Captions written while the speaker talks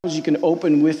You can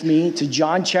open with me to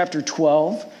John chapter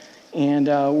 12, and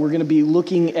we're going to be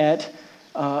looking at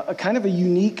a kind of a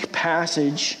unique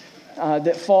passage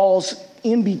that falls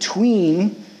in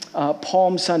between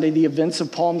Palm Sunday, the events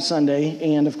of Palm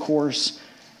Sunday, and of course,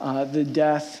 the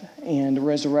death and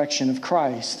resurrection of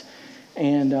Christ.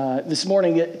 And this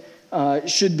morning it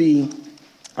should be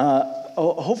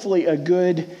hopefully a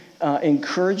good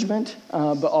encouragement,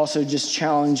 but also just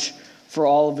challenge for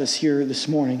all of us here this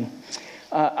morning.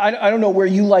 I don't know where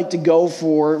you like to go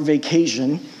for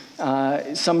vacation.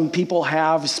 Some people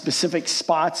have specific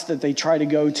spots that they try to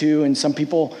go to, and some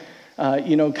people,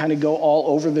 kind of go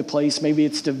all over the place. Maybe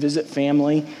it's to visit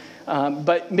family,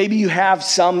 but maybe you have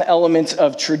some elements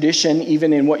of tradition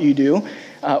even in what you do.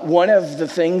 One of the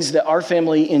things that our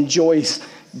family enjoys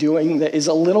doing that is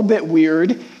a little bit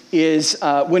weird is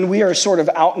when we are sort of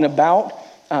out and about,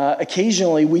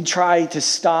 occasionally we try to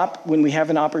stop when we have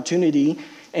an opportunity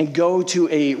and go to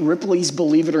a Ripley's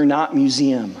Believe It or Not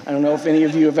museum. I don't know if any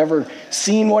of you have ever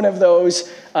seen one of those.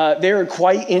 They're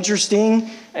quite interesting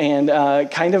and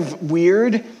kind of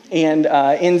weird, and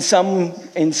in some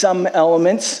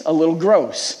elements, a little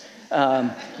gross.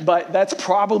 But that's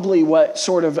probably what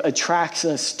sort of attracts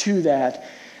us to that.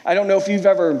 I don't know if you've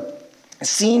ever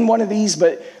seen one of these,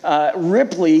 but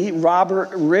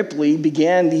Robert Ripley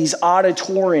began these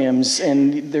auditoriums,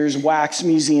 and there's wax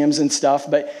museums and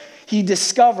stuff, but he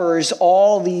discovers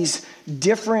all these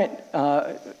different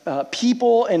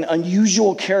people and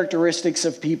unusual characteristics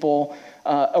of people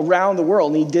around the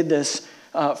world. And he did this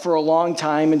for a long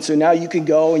time. And so now you can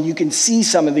go and you can see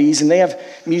some of these. And they have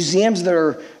museums that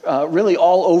are really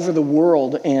all over the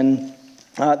world. And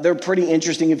they're pretty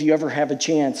interesting if you ever have a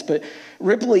chance. But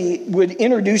Ripley would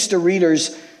introduce to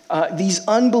readers these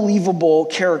unbelievable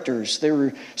characters. They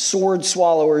were sword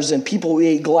swallowers and people who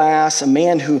ate glass, a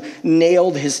man who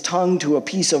nailed his tongue to a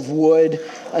piece of wood,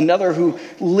 another who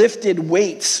lifted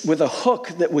weights with a hook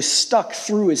that was stuck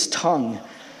through his tongue,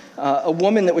 a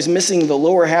woman that was missing the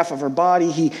lower half of her body.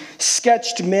 He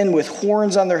sketched men with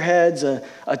horns on their heads, a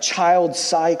child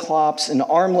cyclops, an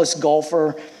armless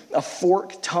golfer, a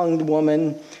fork-tongued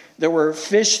woman. There were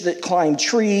fish that climbed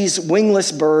trees,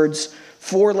 wingless birds,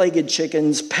 four-legged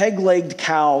chickens, peg-legged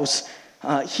cows.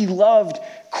 He loved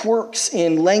quirks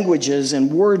in languages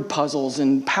and word puzzles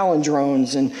and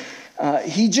palindromes, and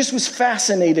he just was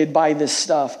fascinated by this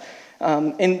stuff.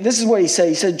 And this is what he said.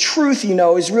 He said, "Truth,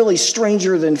 is really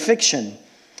stranger than fiction.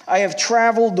 I have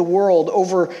traveled the world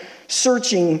over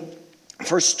searching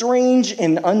for strange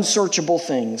and unsearchable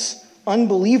things,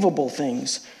 unbelievable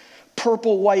things,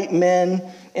 purple white men,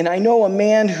 and I know a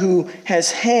man who was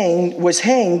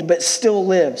hanged but still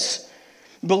lives.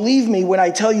 Believe me when I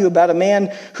tell you about a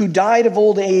man who died of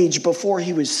old age before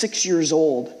he was 6 years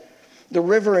old. The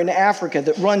river in Africa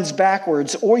that runs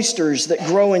backwards, oysters that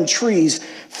grow in trees,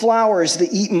 flowers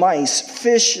that eat mice,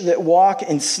 fish that walk,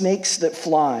 and snakes that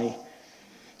fly."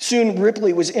 Soon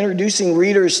Ripley was introducing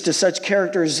readers to such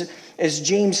characters as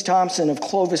James Thompson of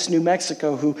Clovis, New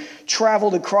Mexico, who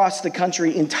traveled across the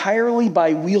country entirely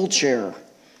by wheelchair.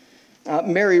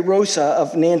 Mary Rosa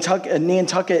of Nantucket, a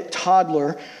Nantucket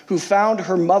toddler who found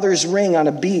her mother's ring on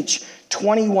a beach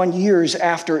 21 years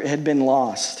after it had been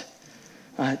lost.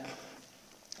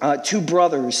 Two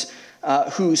brothers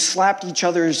who slapped each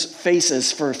other's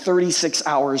faces for 36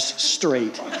 hours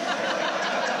straight.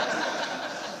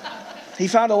 He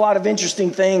found a lot of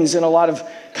interesting things and a lot of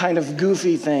kind of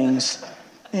goofy things.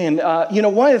 And,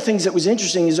 one of the things that was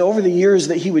interesting is over the years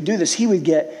that he would do this, he would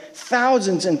get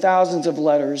thousands and thousands of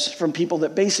letters from people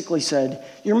that basically said,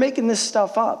 "You're making this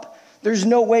stuff up. There's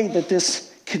no way that this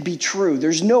could be true.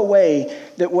 There's no way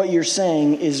that what you're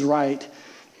saying is right."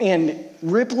 And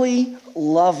Ripley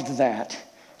loved that.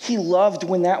 He loved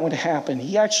when that would happen.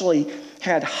 He actually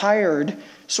had hired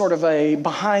sort of a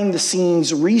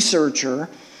behind-the-scenes researcher,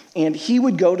 and he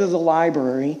would go to the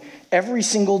library every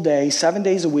single day, 7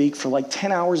 days a week, for like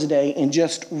 10 hours a day, and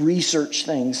just research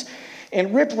things.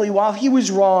 And Ripley, while he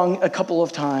was wrong a couple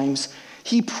of times,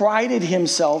 he prided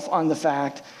himself on the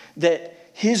fact that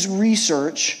his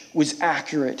research was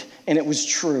accurate and it was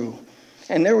true.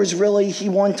 And he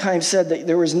one time said that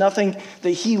there was nothing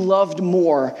that he loved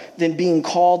more than being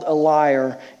called a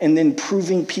liar and then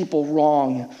proving people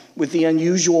wrong with the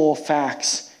unusual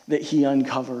facts that he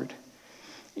uncovered.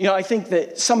 I think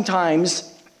that sometimes,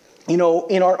 in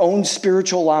our own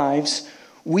spiritual lives,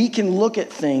 we can look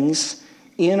at things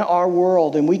in our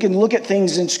world and we can look at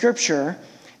things in Scripture,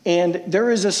 and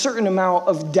there is a certain amount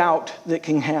of doubt that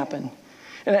can happen.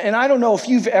 And I don't know if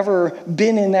you've ever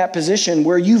been in that position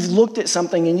where you've looked at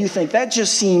something and you think, that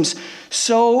just seems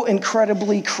so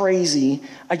incredibly crazy.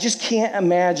 I just can't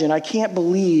imagine. I can't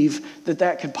believe that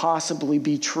that could possibly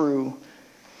be true.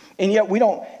 And yet we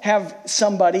don't have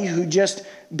somebody who just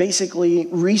basically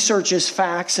researches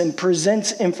facts and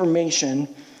presents information,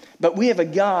 but we have a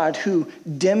God who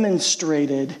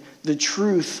demonstrated the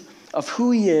truth of who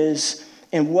he is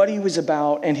and what he was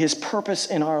about and his purpose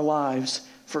in our lives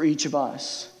for each of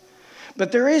us.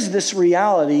 But there is this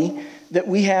reality that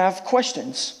we have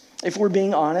questions. If we're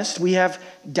being honest, we have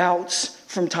doubts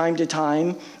from time to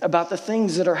time about the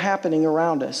things that are happening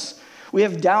around us. We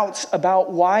have doubts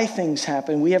about why things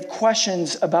happen. We have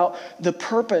questions about the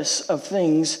purpose of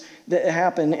things that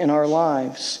happen in our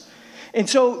lives. And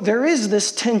so there is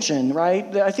this tension, right,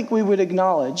 that I think we would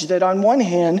acknowledge that on one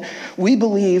hand, we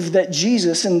believe that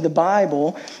Jesus in the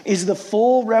Bible is the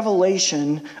full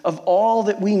revelation of all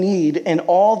that we need and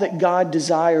all that God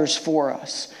desires for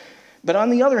us. But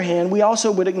on the other hand, we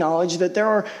also would acknowledge that there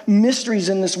are mysteries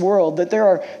in this world, that there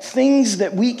are things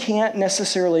that we can't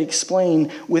necessarily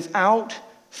explain without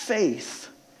faith.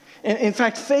 And in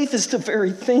fact, faith is the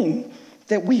very thing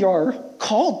that we are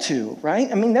called to,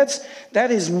 right? I mean,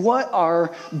 that is what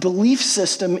our belief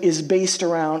system is based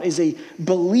around, is a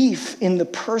belief in the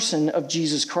person of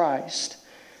Jesus Christ.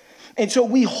 And so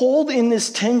we hold in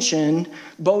this tension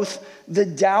both the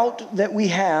doubt that we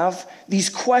have, these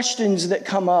questions that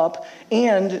come up,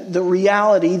 and the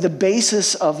reality, the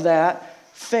basis of that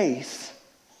faith,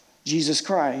 Jesus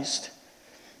Christ.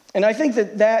 And I think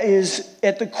that that is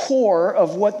at the core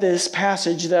of what this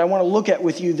passage that I want to look at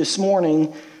with you this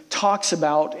morning talks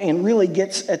about and really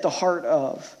gets at the heart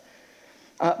of.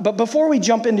 But before we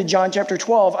jump into John chapter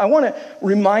 12, I want to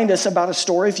remind us about a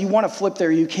story. If you want to flip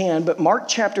there, you can. But Mark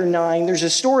chapter 9, there's a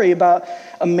story about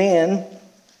a man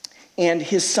and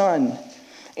his son.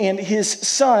 And his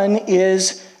son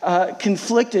is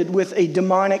conflicted with a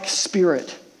demonic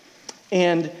spirit.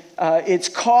 And it's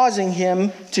causing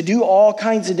him to do all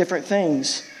kinds of different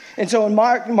things. And so in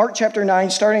Mark chapter 9,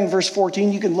 starting in verse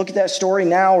 14, you can look at that story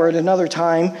now or at another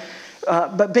time.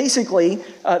 But basically,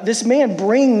 this man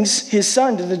brings his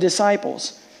son to the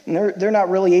disciples. And they're not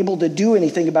really able to do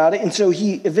anything about it. And so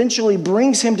he eventually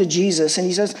brings him to Jesus. And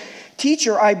he says,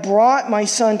 "Teacher, I brought my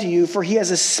son to you, for he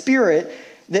has a spirit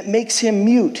that makes him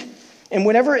mute. And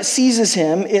whenever it seizes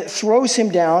him, it throws him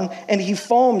down, and he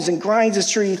foams and grinds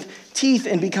his teeth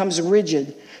and becomes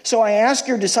rigid. So I asked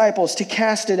your disciples to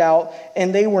cast it out,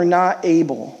 and they were not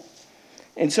able."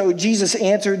 And so Jesus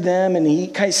answered them, and he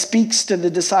kind of speaks to the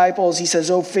disciples. He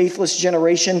says, "O faithless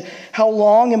generation, how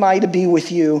long am I to be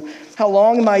with you? How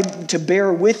long am I to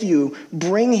bear with you?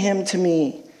 Bring him to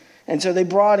me." And so they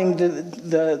brought him to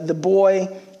the boy,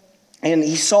 and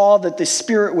he saw that the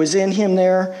spirit was in him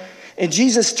there. And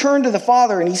Jesus turned to the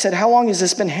father, and he said, "How long has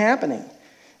this been happening?"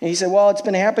 And he said, "Well, it's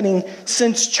been happening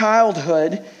since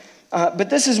childhood." But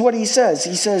this is what he says.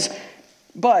 He says,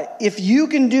 "But if you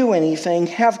can do anything,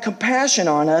 have compassion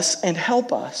on us and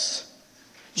help us."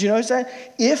 Did you notice that?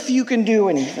 If you can do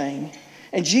anything.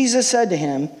 And Jesus said to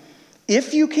him,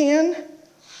 "If you can,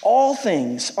 all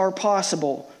things are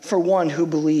possible for one who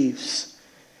believes."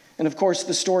 And of course,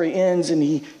 the story ends, and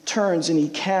he turns and he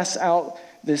casts out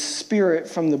this spirit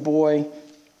from the boy,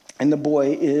 and the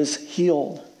boy is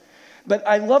healed. But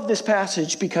I love this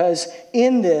passage because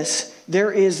in this,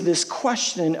 there is this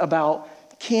question about,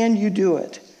 can you do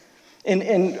it?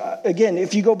 And again,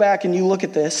 if you go back and you look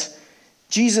at this,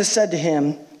 Jesus said to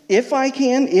him, if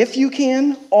you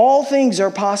can, all things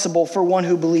are possible for one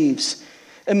who believes.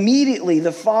 Immediately,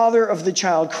 the father of the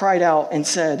child cried out and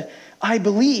said, "I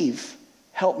believe,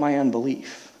 help my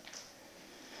unbelief."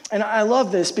 And I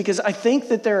love this because I think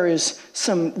that there is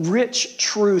some rich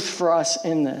truth for us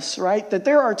in this, right? That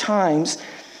there are times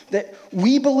that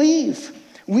we believe.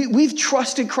 We've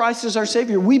trusted Christ as our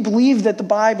Savior. We believe that the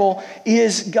Bible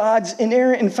is God's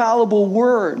inerrant, infallible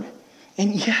word.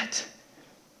 And yet,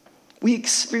 we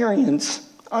experience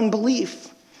unbelief.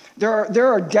 There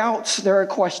are doubts, there are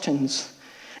questions.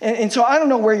 And so I don't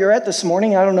know where you're at this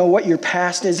morning. I don't know what your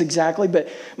past is exactly, but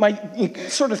my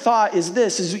sort of thought is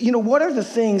this, what are the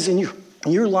things in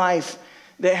your life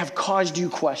that have caused you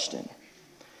question?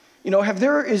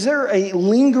 Is there a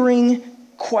lingering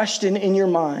question in your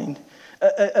mind,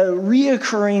 a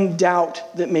reoccurring doubt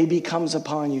that maybe comes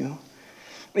upon you?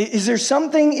 Is there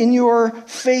something in your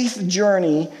faith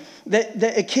journey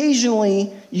that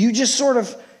occasionally you just sort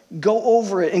of go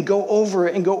over it and go over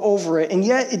it and go over it, and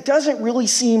yet it doesn't really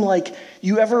seem like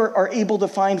you ever are able to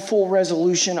find full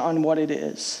resolution on what it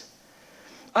is?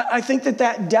 I think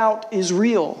that doubt is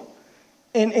real.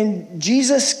 And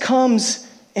Jesus comes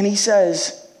and he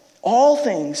says, All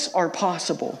things are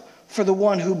possible for the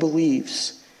one who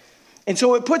believes. And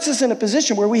so it puts us in a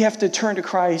position where we have to turn to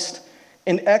Christ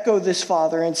and echo this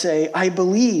Father and say, I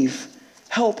believe,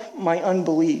 help my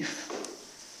unbelief.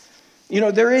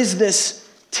 There is this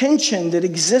tension that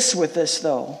exists with this,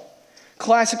 though.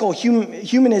 Classical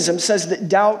humanism says that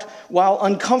doubt, while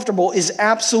uncomfortable, is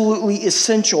absolutely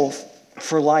essential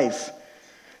for life.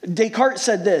 Descartes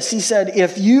said this. He said,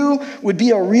 if you would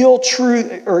be a real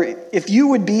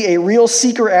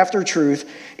seeker after truth,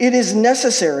 it is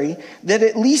necessary that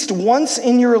at least once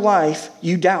in your life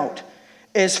you doubt,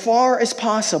 as far as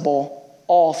possible,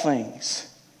 all things.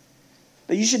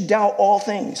 That you should doubt all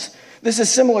things. This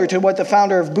is similar to what the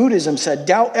founder of Buddhism said.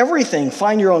 Doubt everything,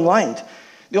 find your own light.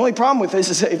 The only problem with this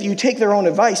is that if you take their own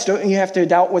advice, don't you have to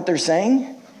doubt what they're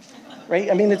saying? Right?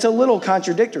 It's a little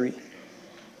contradictory.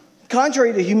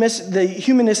 Contrary to the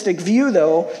humanistic view,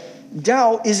 though,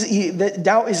 doubt is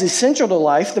essential to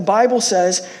life. The Bible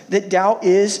says that doubt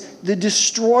is the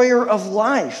destroyer of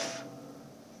life.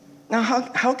 Now,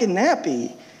 how can that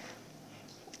be?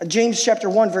 James chapter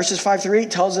 1, verses 5 through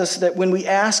 8 tells us that when we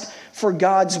ask for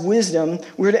God's wisdom,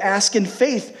 we're to ask in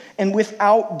faith and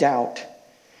without doubt.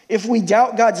 If we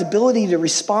doubt God's ability to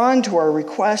respond to our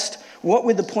request, what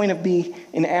would the point be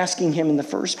in asking him in the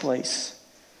first place?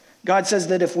 God says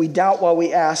that if we doubt while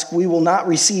we ask, we will not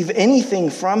receive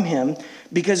anything from him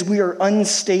because we are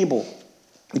unstable.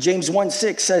 James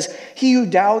 1:6 says, he who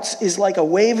doubts is like a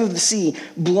wave of the sea,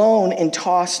 blown and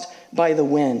tossed by the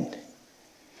wind.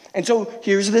 And so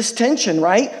here's this tension,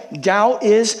 right? Doubt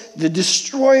is the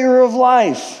destroyer of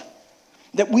life.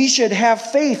 That we should have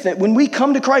faith, that when we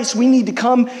come to Christ, we need to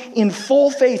come in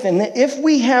full faith. And that if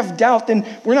we have doubt, then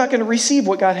we're not going to receive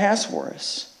what God has for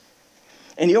us.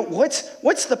 And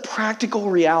what's the practical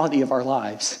reality of our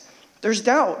lives? There's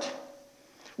doubt.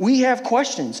 We have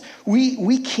questions.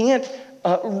 We can't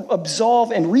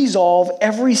absolve and resolve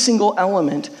every single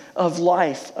element of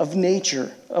life, of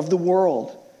nature, of the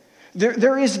world.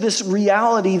 There is this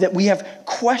reality that we have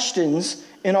questions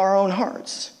in our own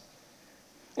hearts.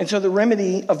 And so the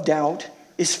remedy of doubt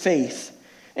is faith.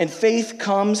 And faith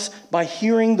comes by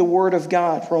hearing the word of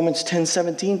God. Romans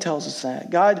 10:17 tells us that.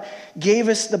 God gave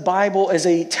us the Bible as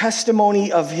a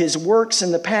testimony of his works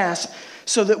in the past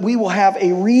so that we will have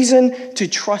a reason to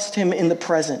trust him in the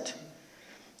present.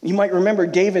 You might remember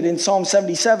David in Psalm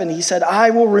 77. He said,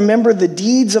 I will remember the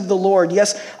deeds of the Lord.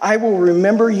 Yes, I will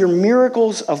remember your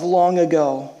miracles of long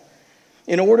ago.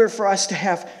 In order for us to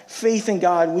have faith in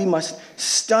God, we must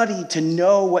study to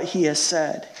know what he has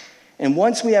said. And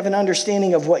once we have an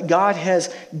understanding of what God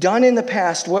has done in the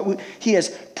past, what he has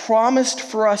promised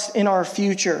for us in our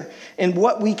future, and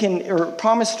what we can, or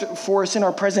promised for us in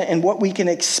our present, and what we can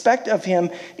expect of him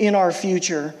in our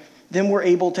future, then we're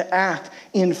able to act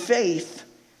in faith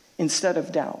instead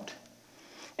of doubt.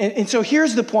 And so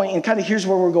here's the point, and kind of here's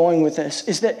where we're going with this,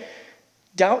 is that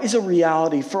doubt is a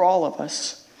reality for all of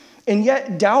us. And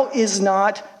yet doubt is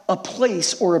not a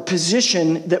place or a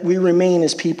position that we remain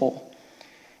as people.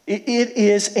 It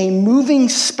is a moving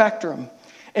spectrum.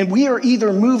 And we are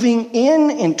either moving in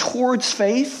and towards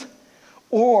faith,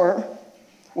 or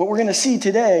what we're going to see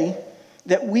today,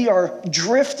 that we are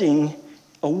drifting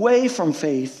away from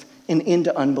faith and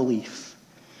into unbelief.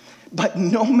 But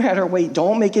no matter what,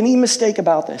 don't make any mistake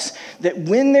about this, that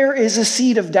when there is a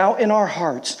seed of doubt in our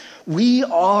hearts, we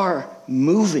are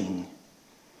moving.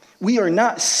 We are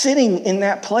not sitting in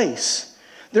that place.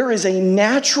 There is a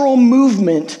natural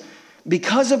movement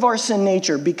because of our sin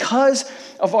nature, because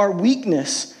of our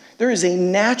weakness. There is a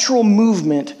natural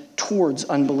movement towards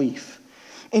unbelief.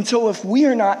 And so if we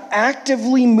are not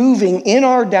actively moving in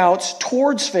our doubts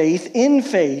towards faith, in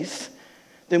faith,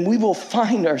 then we will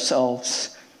find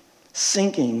ourselves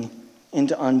sinking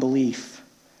into unbelief.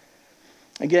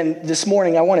 Again, this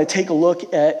morning I want to take a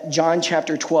look at John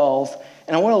chapter 12,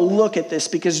 and I want to look at this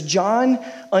because John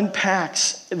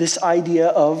unpacks this idea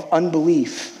of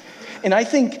unbelief. And I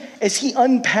think as he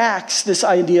unpacks this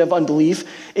idea of unbelief,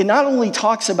 it not only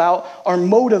talks about our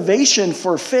motivation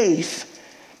for faith,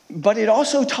 but it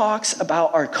also talks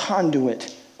about our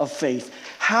conduit of faith.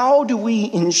 How do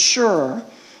we ensure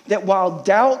that while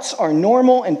doubts are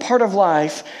normal and part of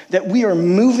life, that we are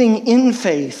moving in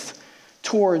faith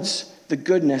towards the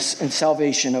goodness and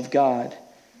salvation of God?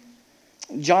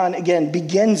 John, again,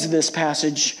 begins this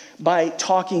passage by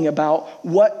talking about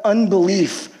what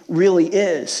unbelief really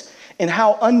is and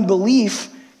how unbelief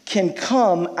can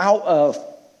come out of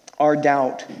our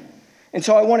doubt. And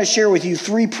so I want to share with you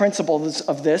 3 principles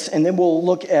of this, and then we'll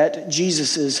look at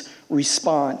Jesus'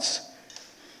 response.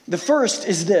 The first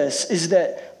is this, is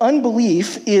that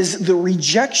unbelief is the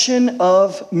rejection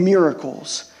of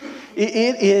miracles.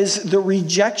 It is the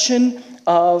rejection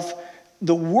of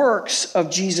the works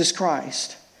of Jesus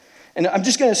Christ. And I'm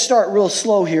just going to start real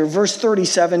slow here. Verse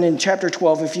 37 in chapter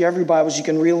 12, if you have your Bibles, you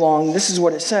can read along. This is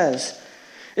what it says.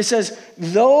 It says,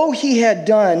 though he had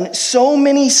done so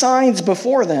many signs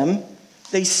before them,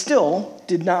 they still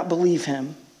did not believe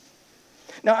him.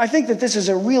 Now, I think that this is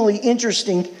a really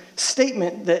interesting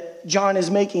statement that John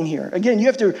is making here. Again, you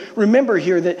have to remember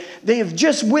here that they have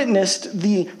just witnessed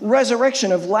the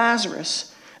resurrection of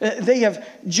Lazarus. They have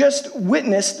just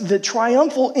witnessed the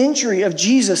triumphal entry of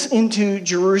Jesus into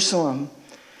Jerusalem.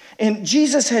 And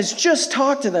Jesus has just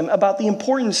talked to them about the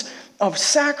importance of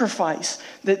sacrifice,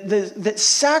 that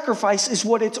sacrifice is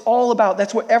what it's all about.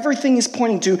 That's what everything is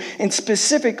pointing to, and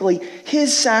specifically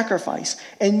his sacrifice.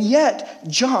 And yet,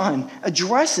 John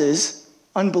addresses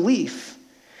unbelief.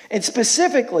 And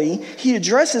specifically, he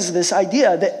addresses this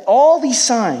idea that all these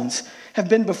signs have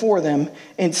been before them,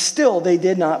 and still they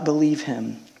did not believe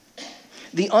him.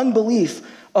 The unbelief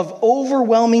of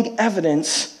overwhelming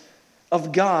evidence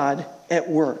of God at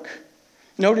work.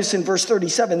 Notice in verse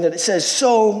 37 that it says,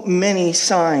 so many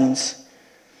signs.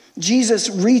 Jesus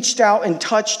reached out and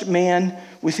touched man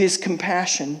with his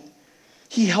compassion.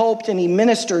 He helped and he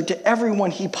ministered to everyone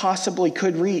he possibly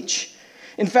could reach.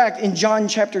 In fact, in John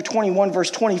chapter 21, verse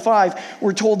 25,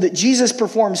 we're told that Jesus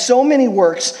performed so many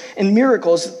works and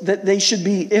miracles that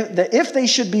if they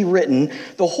should be written,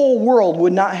 the whole world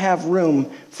would not have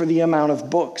room for the amount of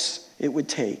books it would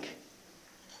take.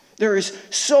 There is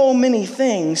so many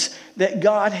things that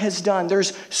God has done.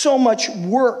 There's so much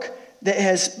work that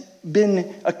has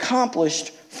been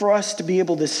accomplished for us to be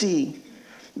able to see.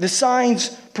 The signs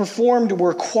performed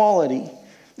were quality.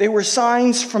 They were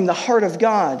signs from the heart of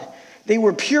God. They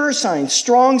were pure signs,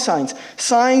 strong signs,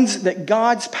 signs that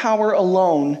God's power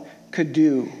alone could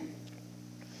do.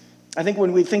 I think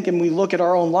when we think and we look at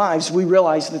our own lives, we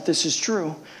realize that this is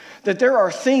true. That there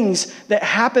are things that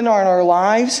happen in our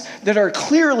lives that are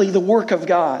clearly the work of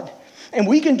God. And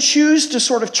we can choose to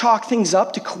sort of chalk things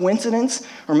up to coincidence,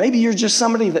 or maybe you're just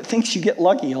somebody that thinks you get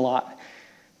lucky a lot.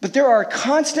 But there are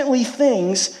constantly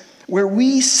things where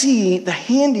we see the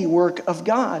handiwork of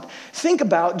God. Think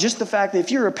about just the fact that if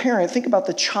you're a parent, think about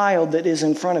the child that is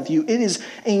in front of you. It is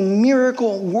a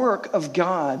miracle work of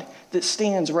God that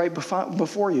stands right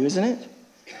before you, isn't it?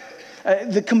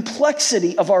 The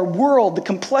complexity of our world, the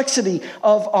complexity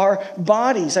of our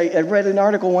bodies. I read an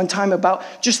article one time about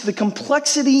just the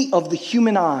complexity of the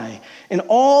human eye and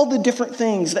all the different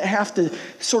things that have to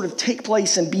sort of take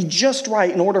place and be just right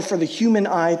in order for the human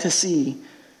eye to see.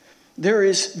 There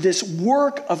is this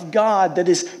work of God that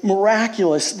is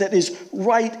miraculous, that is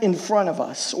right in front of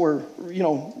us, or,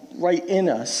 right in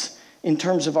us in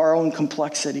terms of our own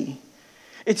complexity.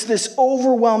 It's this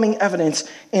overwhelming evidence,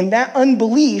 and that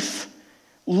unbelief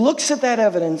looks at that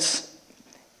evidence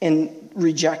and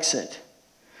rejects it.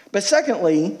 But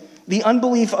secondly, the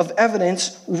unbelief of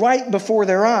evidence right before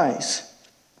their eyes.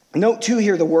 Note too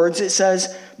here the words, it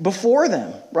says before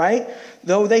them, right?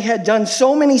 Though they had done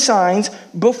so many signs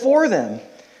before them.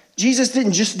 Jesus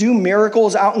didn't just do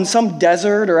miracles out in some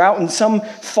desert or out in some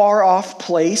far off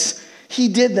place. He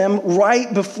did them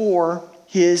right before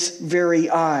his very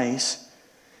eyes,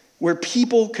 where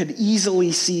people could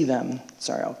easily see them.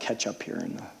 Sorry, I'll catch up here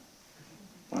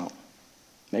well,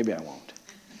 maybe I won't.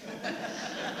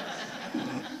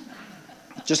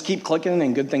 Just keep clicking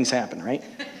and good things happen, right?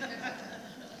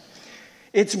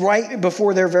 It's right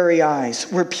before their very eyes,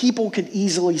 where people could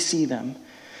easily see them.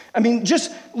 I mean, just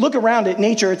look around at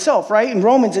nature itself, right? In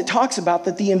Romans, it talks about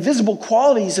that the invisible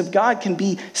qualities of God can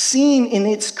be seen in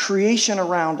its creation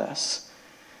around us.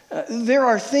 There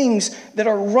are things that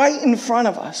are right in front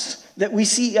of us that we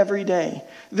see every day.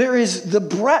 There is the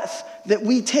breath that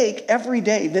we take every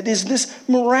day that is this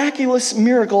miraculous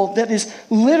miracle that is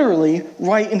literally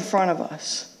right in front of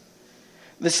us.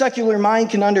 The secular mind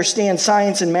can understand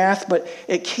science and math, but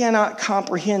it cannot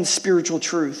comprehend spiritual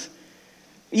truth.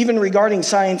 Even regarding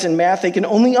science and math, they can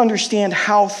only understand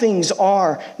how things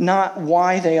are, not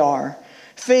why they are.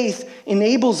 Faith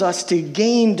enables us to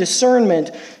gain discernment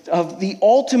of the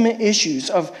ultimate issues,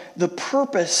 of the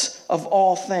purpose of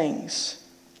all things.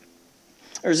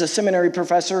 There's a seminary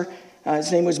professor,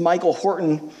 his name was Michael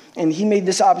Horton, and he made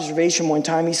this observation one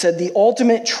time. He said, the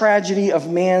ultimate tragedy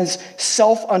of man's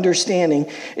self-understanding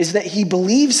is that he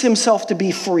believes himself to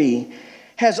be free,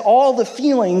 has all the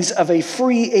feelings of a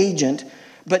free agent,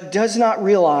 but does not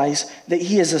realize that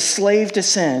he is a slave to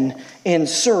sin and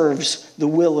serves the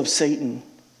will of Satan.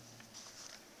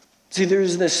 See,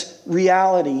 there's this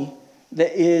reality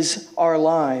that is our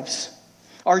lives.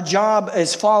 Our job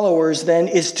as followers then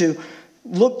is to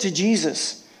look to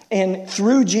Jesus and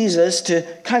through Jesus to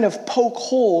kind of poke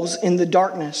holes in the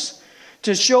darkness,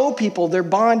 to show people their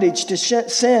bondage to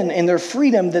sin and their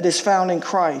freedom that is found in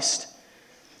Christ.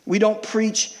 We don't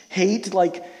preach hate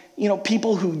like,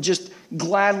 people who just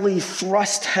gladly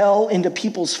thrust hell into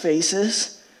people's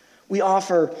faces. We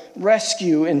offer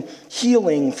rescue and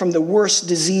healing from the worst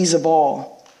disease of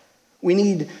all. We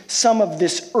need some of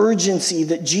this urgency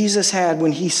that Jesus had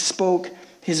when he spoke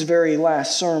his very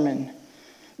last sermon.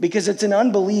 Because it's an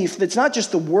unbelief that's not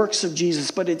just the works of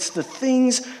Jesus, but it's the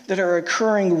things that are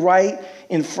occurring right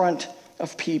in front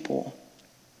of people.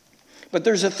 But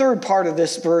there's a third part of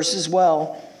this verse as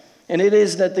well, and it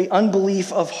is that the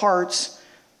unbelief of hearts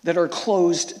that are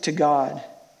closed to God.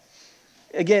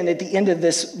 Again, at the end of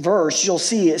this verse, you'll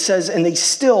see it says, and they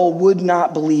still would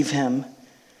not believe him.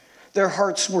 Their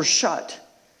hearts were shut.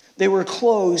 They were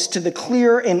closed to the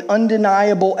clear and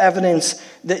undeniable evidence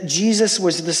that Jesus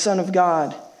was the Son of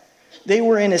God. They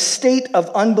were in a state of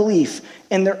unbelief,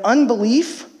 and their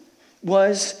unbelief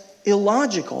was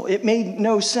illogical. It made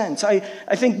no sense. I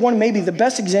think one maybe the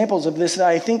best examples of this that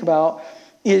I think about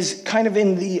is kind of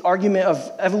in the argument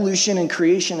of evolution and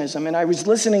creationism. And I was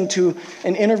listening to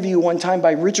an interview one time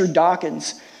by Richard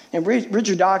Dawkins. And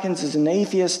Richard Dawkins is an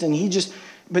atheist,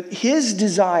 but his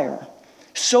desire,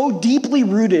 so deeply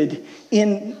rooted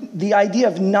in the idea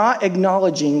of not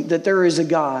acknowledging that there is a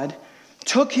God,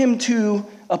 took him to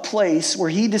a place where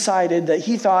he decided that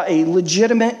he thought a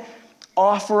legitimate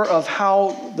offer of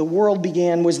how the world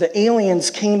began was that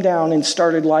aliens came down and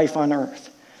started life on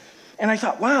earth. And I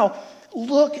thought, wow,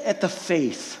 look at the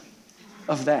faith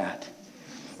of that.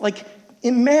 Like,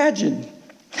 imagine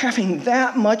having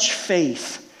that much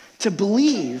faith to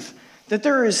believe that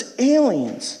there is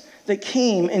aliens that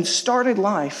came and started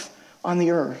life on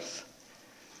the earth.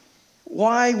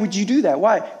 Why would you do that?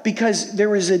 Why? Because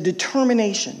there is a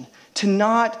determination to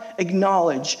not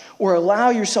acknowledge or allow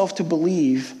yourself to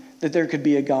believe that there could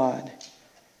be a God.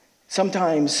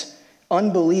 Sometimes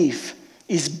unbelief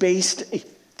is based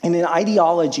in an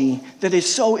ideology that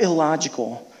is so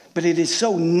illogical, but it is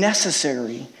so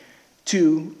necessary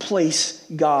to place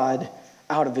God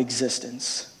out of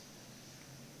existence.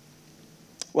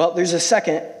 Well, there's a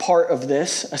second part of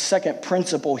this, a second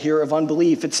principle here of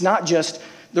unbelief. It's not just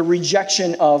the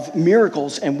rejection of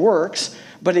miracles and works,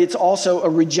 but it's also a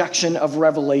rejection of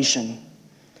revelation.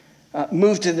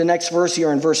 Move to the next verse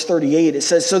here in verse 38. It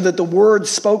says, so that the words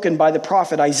spoken by the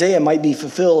prophet Isaiah might be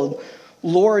fulfilled.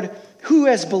 Lord, who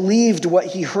has believed what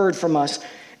he heard from us?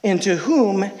 And to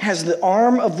whom has the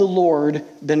arm of the Lord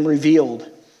been revealed?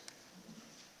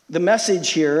 The message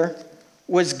here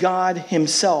was God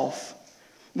himself.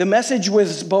 The message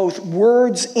was both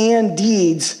words and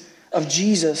deeds of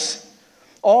Jesus.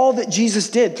 All that Jesus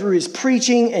did through his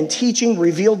preaching and teaching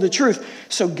revealed the truth.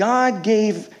 So God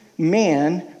gave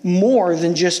man more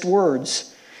than just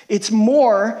words. It's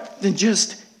more than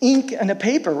just ink and a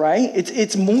paper, right?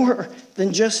 It's more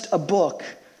than just a book.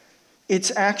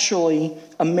 It's actually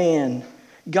a man.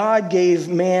 God gave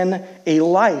man a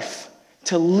life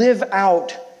to live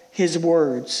out his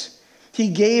words. He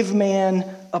gave man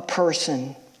a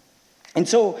person. And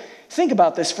so think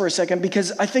about this for a second,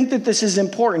 because I think that this is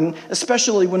important,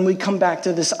 especially when we come back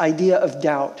to this idea of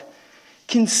doubt.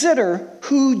 Consider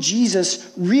who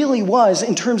Jesus really was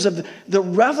in terms of the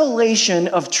revelation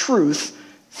of truth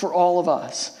for all of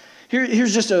us.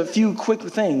 Here's just a few quick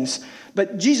things.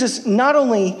 But Jesus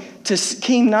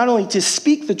came not only to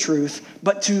speak the truth,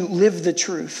 but to live the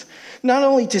truth. Not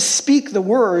only to speak the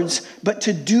words, but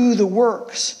to do the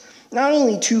works. Not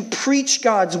only to preach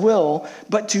God's will,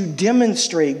 but to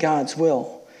demonstrate God's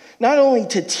will. Not only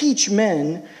to teach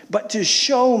men, but to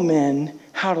show men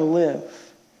how to live.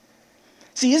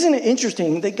 See, isn't it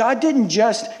interesting that God didn't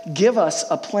just give us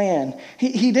a plan?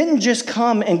 He didn't just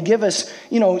come and give us,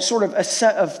 sort of a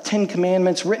set of 10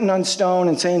 commandments written on stone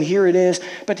and saying, here it is.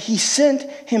 But he sent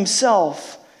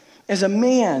himself as a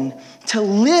man to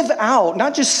live out,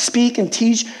 not just speak and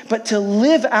teach, but to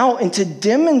live out and to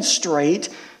demonstrate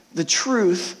the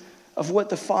truth of what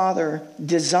the Father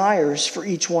desires for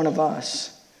each one of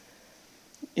us.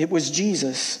 It was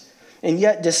Jesus. And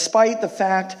yet, despite the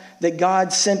fact that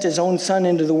God sent his own Son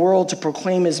into the world to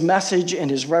proclaim his message and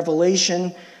his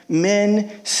revelation,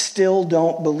 men still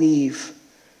don't believe.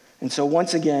 And so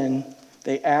once again,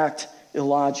 they act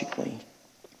illogically,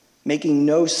 making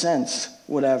no sense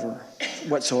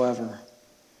whatsoever.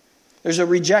 There's a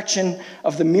rejection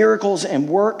of the miracles and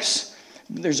works.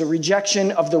 There's a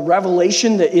rejection of the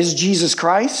revelation that is Jesus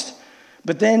Christ.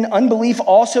 But then unbelief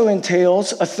also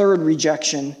entails a third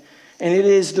rejection, and it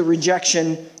is the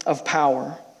rejection of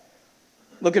power.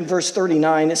 Look at verse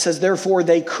 39. It says, therefore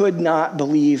they could not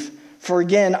believe For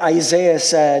again, Isaiah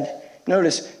said,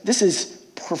 notice, this is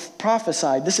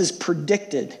prophesied, this is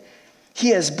predicted. He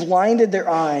has blinded their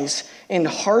eyes and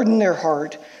hardened their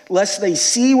heart, lest they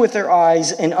see with their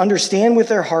eyes and understand with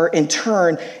their heart and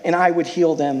turn, and I would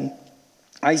heal them.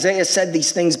 Isaiah said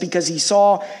these things because he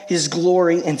saw his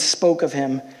glory and spoke of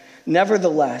him.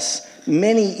 Nevertheless,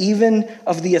 many even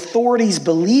of the authorities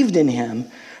believed in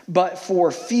him, but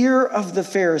for fear of the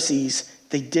Pharisees,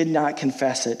 they did not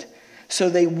confess it. So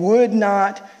they would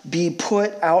not be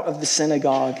put out of the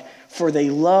synagogue, for they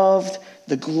loved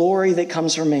the glory that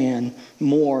comes from man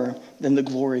more than the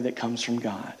glory that comes from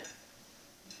God.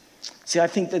 See, I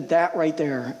think that right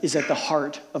there is at the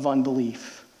heart of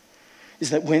unbelief. Is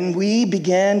that when we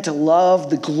begin to love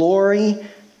the glory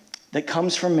that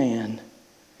comes from man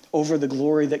over the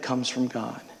glory that comes from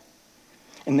God.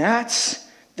 And that's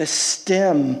the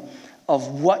stem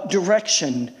of what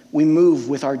direction we move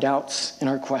with our doubts and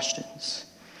our questions.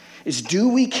 Is, do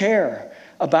we care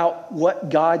about what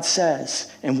God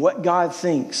says and what God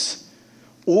thinks?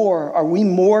 Or are we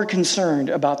more concerned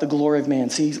about the glory of man?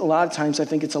 See, a lot of times I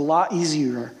think it's a lot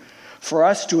easier for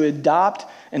us to adopt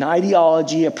an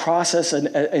ideology, a process,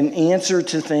 an answer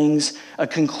to things, a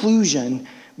conclusion,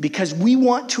 because we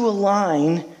want to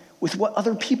align with what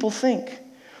other people think.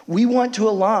 We want to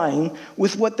align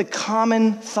with what the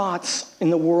common thoughts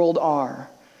in the world are.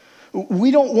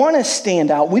 We don't want to stand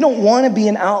out. We don't want to be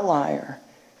an outlier.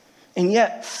 And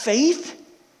yet, faith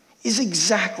is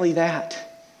exactly that.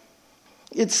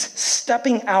 It's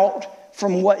stepping out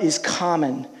from what is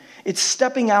common. It's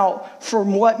stepping out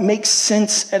from what makes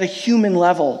sense at a human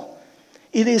level.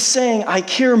 It is saying, I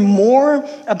care more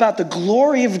about the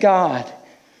glory of God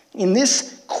in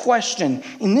this question,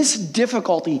 in this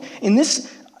difficulty, in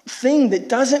this thing that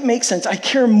doesn't make sense. I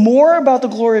care more about the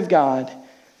glory of God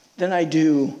than I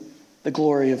do the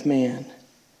glory of man.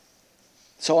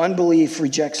 So unbelief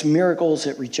rejects miracles,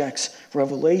 it rejects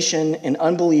revelation, and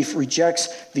unbelief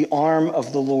rejects the arm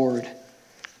of the Lord.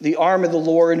 The arm of the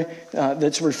Lord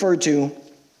that's referred to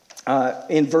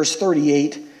in verse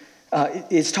 38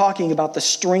 is talking about the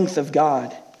strength of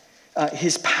God,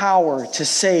 his power to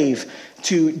save,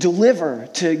 to deliver,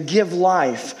 to give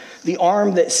life. The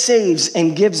arm that saves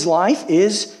and gives life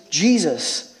is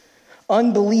Jesus.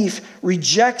 Unbelief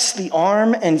rejects the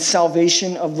arm and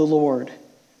salvation of the Lord.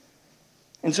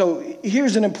 And so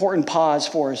here's an important pause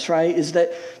for us, right? Is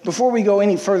that before we go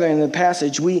any further in the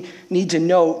passage, we need to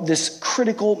note this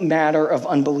critical matter of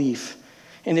unbelief.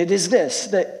 And it is this,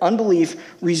 that unbelief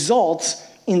results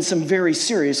in some very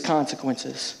serious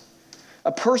consequences.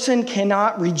 A person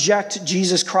cannot reject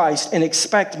Jesus Christ and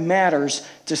expect matters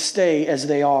to stay as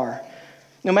they are.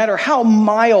 No matter how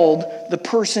mild the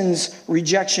person's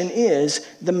rejection is,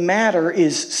 the matter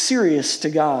is serious to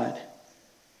God.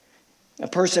 A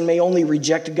person may only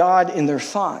reject God in their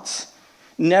thoughts,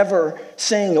 never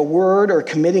saying a word or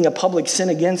committing a public sin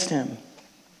against him.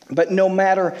 But no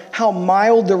matter how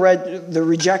mild the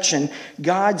rejection,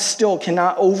 God still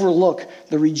cannot overlook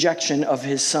the rejection of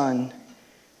his Son.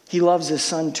 He loves his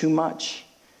Son too much.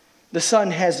 The Son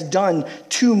has done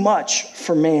too much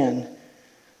for man.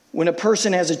 When a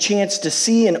person has a chance to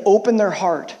see and open their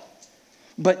heart,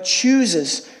 but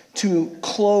chooses to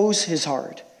close his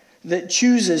heart, that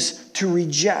chooses to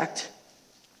reject,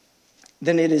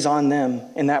 then it is on them,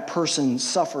 and that person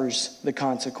suffers the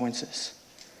consequences.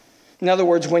 In other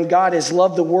words, when God has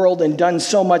loved the world and done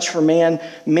so much for man,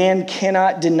 man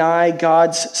cannot deny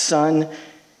God's Son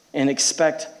and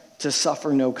expect to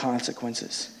suffer no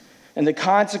consequences. And the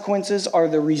consequences are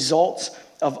the results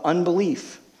of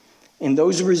unbelief. And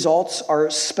those results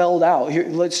are spelled out. Here,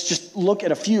 let's just look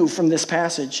at a few from this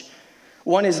passage.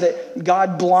 One is that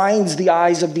God blinds the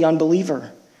eyes of the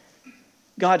unbeliever.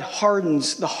 God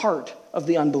hardens the heart of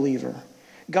the unbeliever.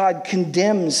 God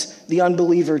condemns the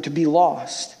unbeliever to be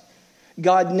lost.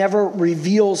 God never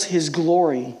reveals his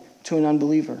glory to an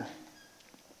unbeliever.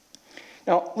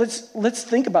 Now, let's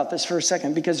think about this for a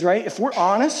second, because, right, if we're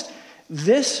honest,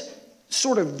 this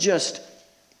sort of just,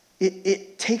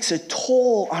 it takes a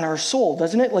toll on our soul,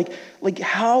 doesn't it? Like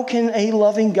how can a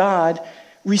loving God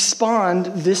respond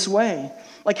this way?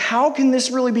 Like, how can this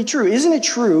really be true? Isn't it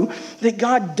true that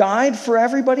God died for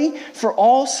everybody, for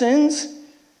all sins?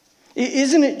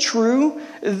 Isn't it true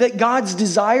that God's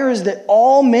desire is that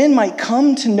all men might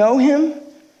come to know him?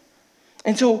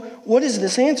 And so what is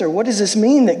this answer? What does this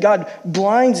mean, that God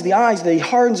blinds the eyes, that he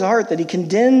hardens the heart, that he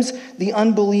condemns the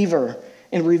unbeliever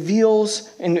and reveals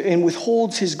and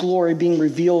withholds his glory being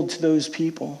revealed to those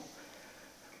people?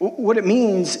 What it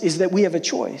means is that we have a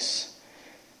choice.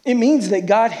 It means that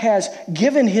God has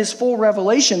given his full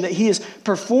revelation, that he has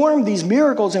performed these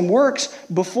miracles and works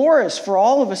before us for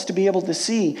all of us to be able to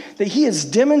see, that he has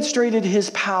demonstrated his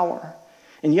power.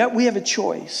 And yet we have a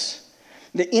choice.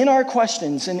 That in our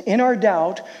questions and in our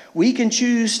doubt, we can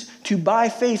choose to, by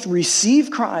faith, receive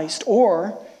Christ,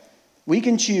 or we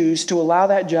can choose to allow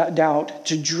that doubt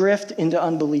to drift into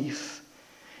unbelief.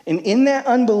 And in that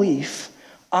unbelief,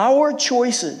 our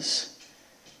choices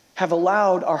have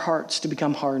allowed our hearts to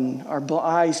become hardened, our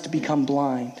eyes to become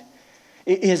blind.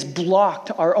 It has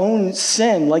blocked our own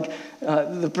sin, like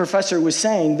the professor was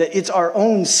saying, that it's our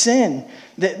own sin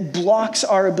that blocks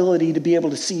our ability to be able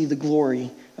to see the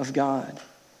glory of God.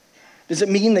 Does it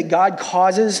mean that God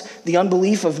causes the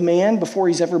unbelief of man before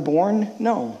he's ever born?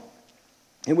 No.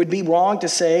 It would be wrong to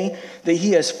say that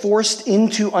he has forced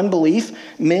into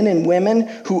unbelief men and women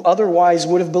who otherwise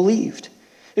would have believed.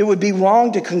 It would be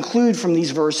wrong to conclude from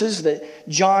these verses that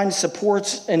John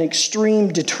supports an extreme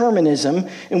determinism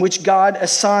in which God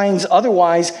assigns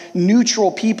otherwise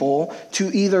neutral people to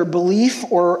either belief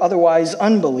or otherwise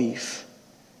unbelief.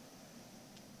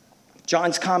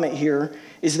 John's comment here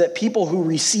is that people who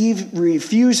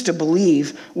refuse to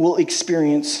believe will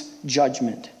experience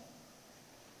judgment.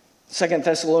 2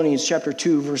 Thessalonians chapter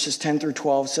 2, verses 10 through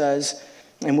 12 says,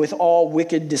 "And with all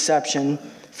wicked deception,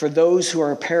 for those who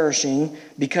are perishing,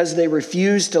 because they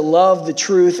refuse to love the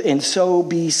truth and so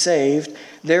be saved.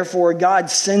 Therefore, God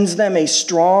sends them a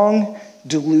strong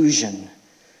delusion,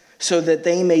 so that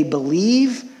they may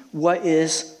believe what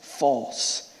is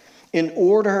false, in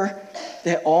order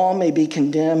that all may be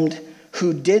condemned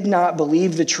who did not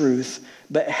believe the truth,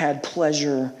 but had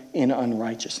pleasure in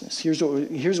unrighteousness." Here's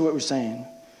what we're saying,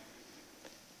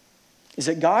 is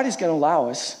that God is going to allow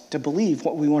us to believe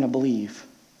what we want to believe.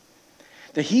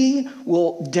 That he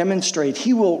will demonstrate,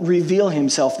 he will reveal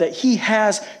himself, that he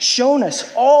has shown us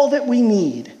all that we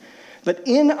need. But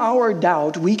in our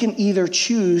doubt, we can either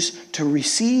choose to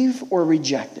receive or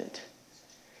reject it.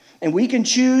 And we can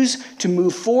choose to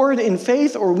move forward in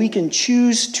faith, or we can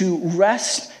choose to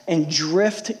rest and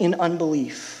drift in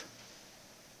unbelief.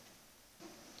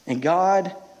 And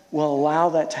God will allow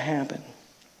that to happen.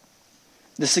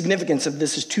 The significance of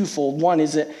this is twofold. One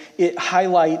is that it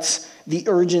highlights the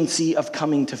urgency of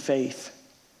coming to faith.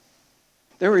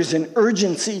 There is an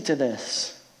urgency to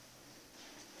this.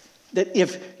 That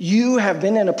if you have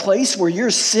been in a place where you're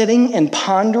sitting and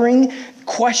pondering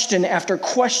question after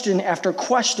question after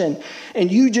question,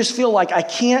 and you just feel like, I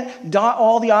can't dot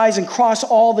all the I's and cross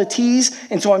all the T's,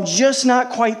 and so I'm just not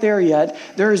quite there yet,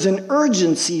 there is an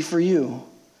urgency for you.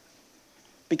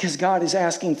 Because God is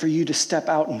asking for you to step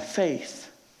out in faith.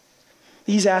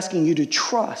 He's asking you to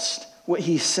trust what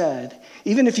he said,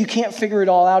 even if you can't figure it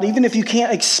all out, even if you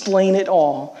can't explain it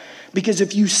all. Because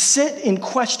if you sit in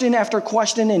question after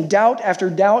question and doubt after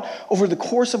doubt over the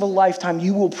course of a lifetime,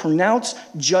 you will pronounce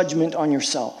judgment on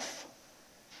yourself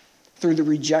through the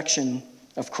rejection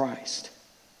of Christ.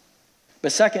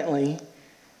 But secondly,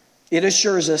 it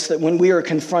assures us that when we are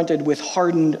confronted with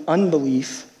hardened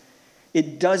unbelief,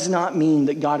 it does not mean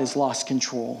that God has lost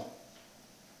control.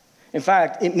 In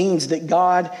fact, it means that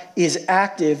God is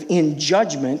active in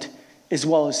judgment as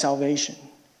well as salvation.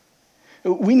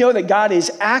 We know that God is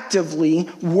actively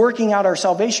working out our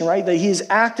salvation, right? That he is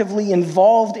actively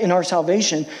involved in our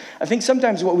salvation. I think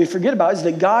sometimes what we forget about is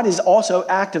that God is also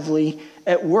actively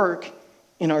at work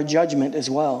in our judgment as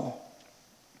well.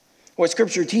 What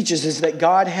Scripture teaches is that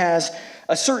God has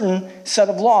a certain set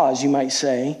of laws, you might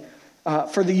say,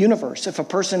 for the universe. If a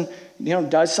person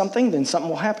does something, then something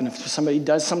will happen. If somebody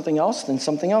does something else, then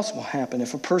something else will happen.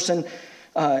 If a person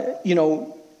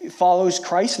follows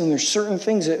Christ, then there's certain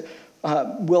things that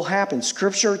will happen.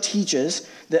 Scripture teaches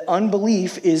that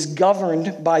unbelief is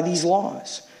governed by these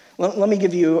laws. Let me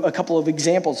give you a couple of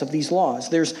examples of these laws.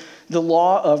 There's the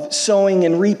law of sowing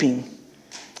and reaping.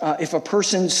 If a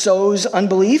person sows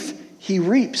unbelief, he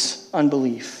reaps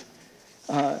unbelief.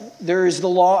 There is the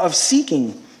law of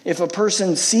seeking. If a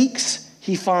person seeks,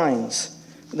 he finds.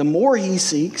 The more he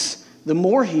seeks, the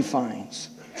more he finds.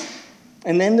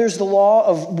 And then there's the law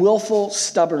of willful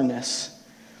stubbornness.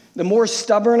 The more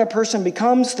stubborn a person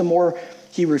becomes, the more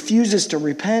he refuses to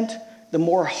repent, the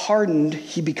more hardened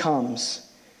he becomes.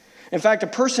 In fact, a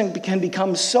person can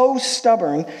become so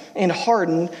stubborn and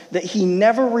hardened that he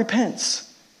never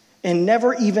repents and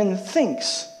never even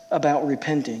thinks about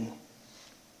repenting.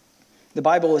 The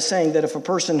Bible is saying that if a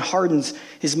person hardens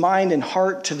his mind and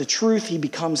heart to the truth, he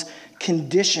becomes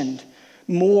conditioned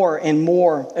more and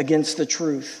more against the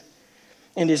truth.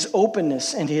 And his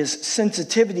openness and his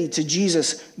sensitivity to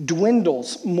Jesus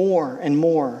dwindles more and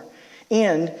more.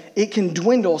 And it can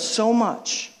dwindle so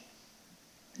much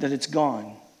that it's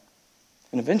gone.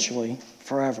 and eventually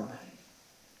forever.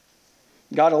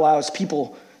 God allows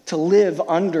people to live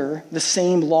under the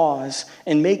same laws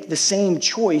and make the same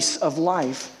choice of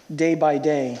life day by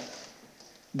day.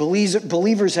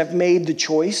 Believers have made the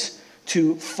choice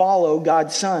to follow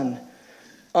God's Son.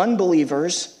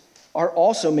 Unbelievers are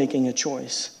also making a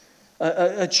choice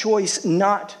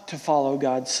not to follow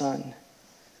God's Son.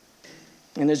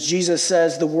 And as Jesus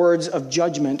says, the words of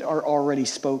judgment are already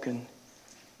spoken.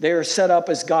 They are set up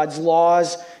as God's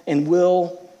laws and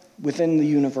will within the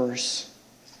universe.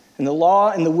 And the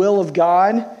law and the will of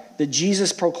God that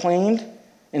Jesus proclaimed,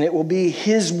 and it will be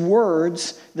his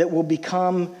words that will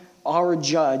become our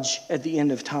judge at the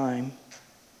end of time.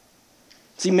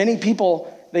 See, many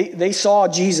people, they saw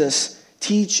Jesus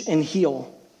teach and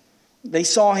heal. They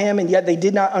saw him, and yet they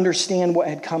did not understand what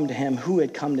had come to him, who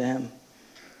had come to him.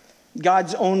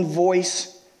 God's own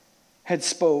voice had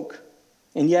spoke,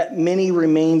 and yet many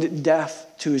remained deaf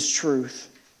to his truth.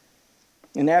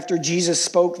 And after Jesus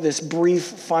spoke this brief,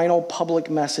 final public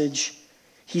message,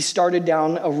 he started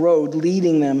down a road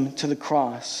leading them to the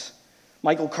cross.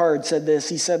 Michael Card said this.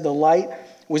 He said, the light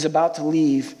was about to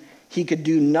leave. He could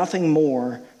do nothing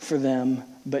more for them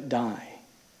but die.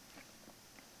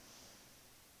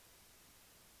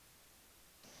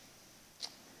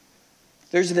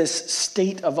 There's this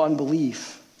state of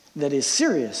unbelief that is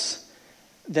serious,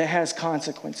 that has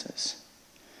consequences.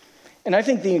 And I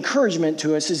think the encouragement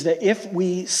to us is that if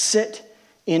we sit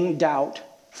in doubt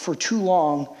for too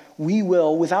long, we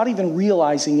will, without even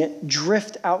realizing it,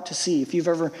 drift out to sea. If you've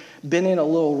ever been in a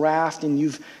little raft and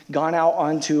you've gone out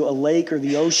onto a lake or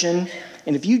the ocean,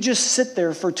 and if you just sit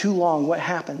there for too long, what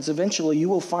happens? Eventually, you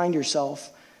will find yourself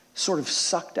sort of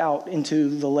sucked out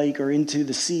into the lake or into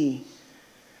the sea.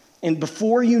 And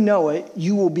before you know it,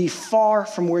 you will be far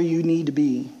from where you need to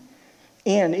be.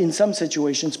 And in some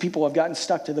situations, people have gotten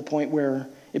stuck to the point where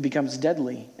it becomes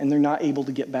deadly and they're not able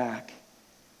to get back.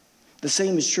 The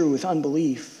same is true with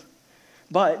unbelief.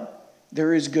 But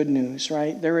there is good news,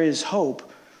 right? There is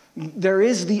hope. There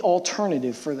is the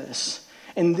alternative for this.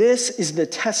 And this is the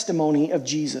testimony of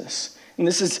Jesus. And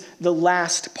this is the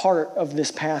last part of this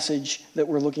passage that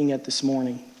we're looking at this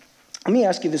morning. Let me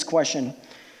ask you this question.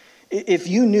 If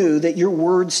you knew that your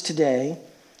words today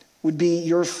would be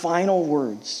your final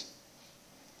words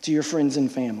to your friends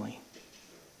and family,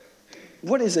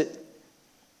 what is it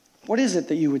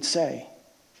that you would say?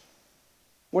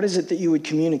 What is it that you would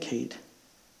communicate?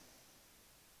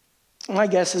 My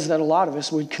guess is that a lot of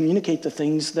us would communicate the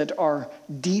things that are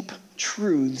deep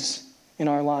truths in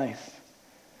our life.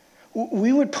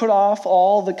 We would put off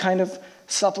all the kind of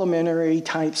supplementary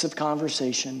types of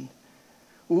conversation.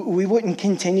 We wouldn't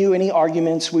continue any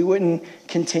arguments. We wouldn't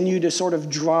continue to sort of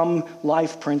drum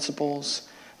life principles.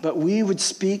 But we would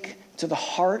speak to the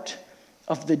heart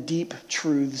of the deep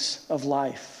truths of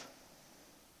life.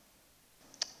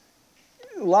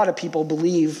 A lot of people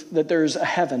believe that there's a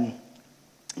heaven.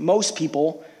 Most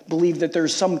people believe that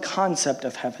there's some concept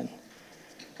of heaven.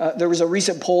 There was a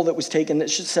recent poll that was taken that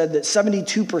said that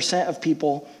 72% of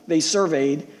people they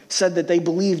surveyed said that they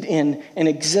believed in an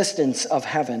existence of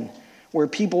heaven, where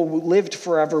people lived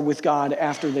forever with God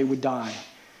after they would die.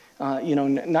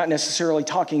 Not necessarily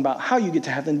talking about how you get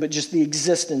to heaven, but just the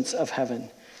existence of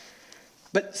heaven.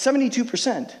 But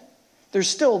 72%, there's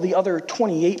still the other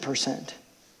 28%.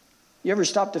 You ever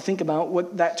stop to think about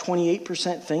what that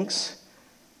 28% thinks?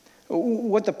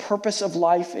 What the purpose of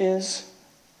life is?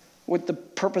 What the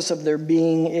purpose of their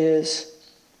being is?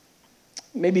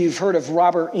 Maybe you've heard of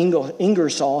Robert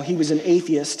Ingersoll. He was an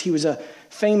atheist. He was a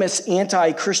famous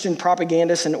anti-Christian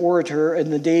propagandist and orator in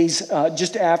the days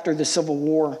just after the Civil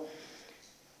War.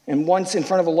 And once in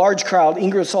front of a large crowd,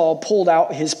 Ingersoll pulled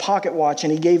out his pocket watch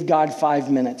and he gave God 5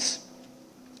 minutes.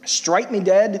 "Strike me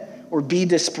dead or be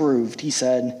disproved," he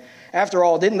said. "After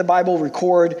all, didn't the Bible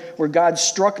record where God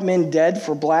struck men dead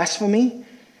for blasphemy?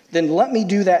 Then let me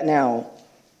do that now."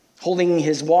 Holding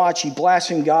his watch, he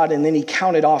blasphemed God, and then he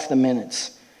counted off the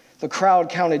minutes. The crowd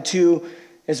counted 2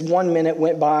 as 1 minute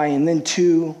went by, and then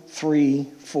 2, 3,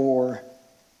 4,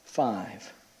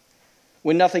 5.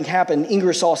 When nothing happened,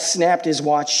 Ingersoll snapped his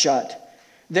watch shut.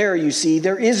 "There, you see,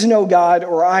 there is no God,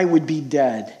 or I would be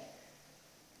dead."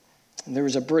 And there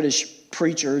was a British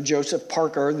preacher, Joseph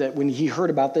Parker, that when he heard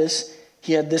about this,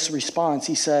 he had this response.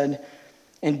 He said,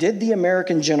 "And did the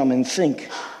American gentleman think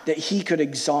that he could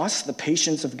exhaust the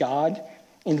patience of God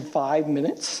in 5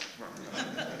 minutes?"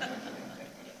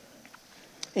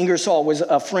 Ingersoll was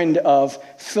a friend of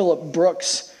Philip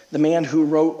Brooks, the man who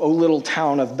wrote O Little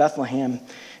Town of Bethlehem.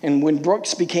 And when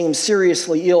Brooks became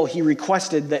seriously ill, he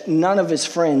requested that none of his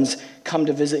friends come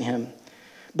to visit him.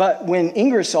 But when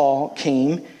Ingersoll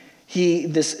came,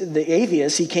 the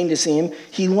atheist, he came to see him.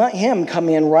 He let him come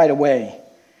in right away.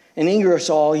 And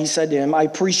Ingersoll, he said to him, I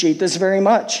appreciate this very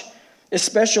much,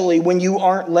 especially when you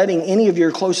aren't letting any of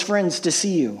your close friends to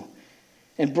see you.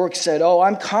 And Brooks said, oh,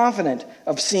 I'm confident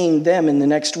of seeing them in the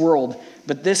next world,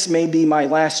 but this may be my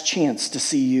last chance to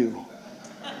see you.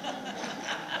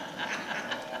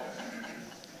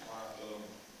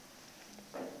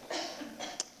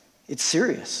 It's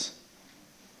serious,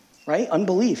 right?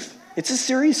 Unbelief. It's a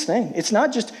serious thing. It's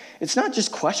not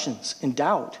just questions and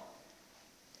doubt.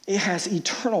 It has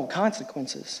eternal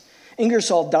consequences.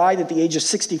 Ingersoll died at the age of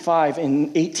 65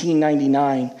 in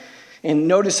 1899, and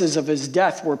notices of his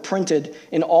death were printed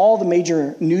in all the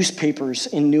major newspapers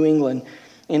in New England.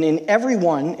 And in every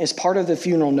one, as part of the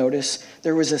funeral notice,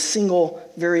 there was a single,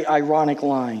 very ironic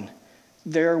line: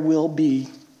 there will be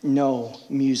no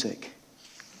music.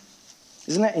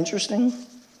 Isn't that interesting?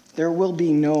 There will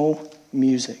be no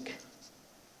music.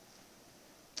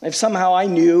 If somehow I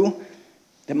knew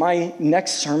that my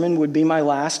next sermon would be my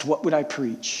last, what would I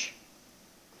preach?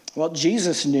 Well,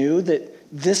 Jesus knew that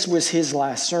this was his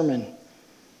last sermon.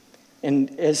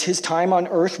 And as his time on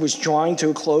earth was drawing to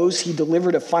a close, he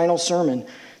delivered a final sermon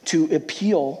to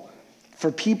appeal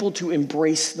for people to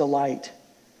embrace the light.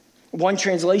 One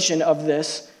translation of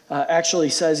this actually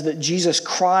says that Jesus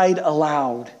cried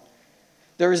aloud.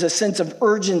 There is a sense of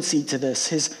urgency to this,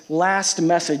 his last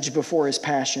message before his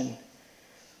passion.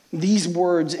 These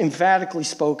words, emphatically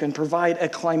spoken, provide a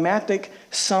climactic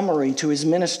summary to his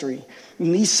ministry.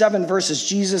 In these 7 verses,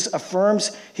 Jesus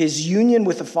affirms his union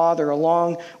with the Father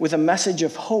along with a message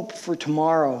of hope for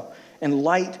tomorrow and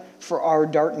light for our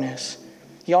darkness.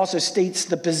 He also states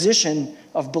the position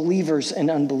of believers and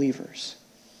unbelievers.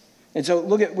 And so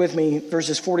look at with me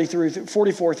verses 44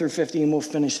 through 50, and we'll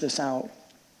finish this out.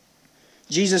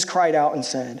 Jesus cried out and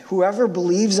said, whoever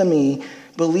believes in me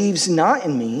believes not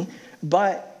in me,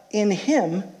 but in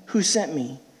him who sent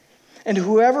me. And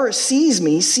whoever sees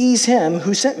me sees him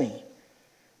who sent me.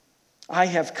 I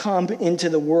have come into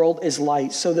the world as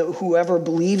light, so that whoever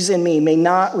believes in me may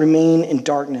not remain in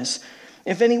darkness.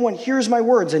 If anyone hears my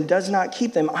words and does not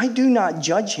keep them, I do not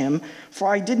judge him, for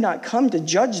I did not come to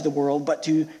judge the world, but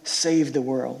to save the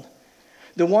world.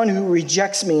 The one who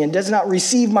rejects me and does not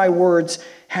receive my words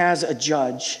has a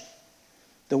judge.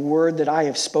 The word that I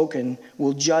have spoken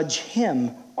will judge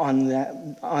him on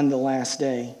the last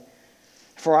day.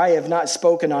 For I have not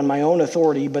spoken on my own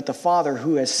authority, but the Father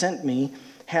who has sent me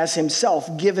has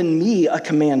himself given me a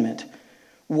commandment,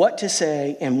 what to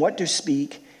say and what to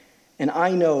speak, and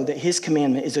I know that his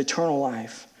commandment is eternal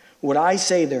life. What I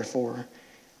say, therefore,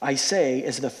 I say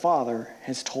as the Father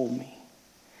has told me.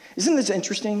 Isn't this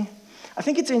interesting? I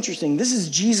think it's interesting. This is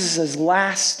Jesus'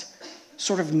 last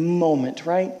sort of moment,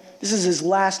 right? This is his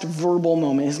last verbal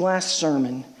moment, his last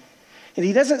sermon. And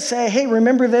he doesn't say, hey,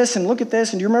 remember this and look at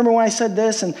this, and do you remember when I said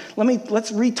this? And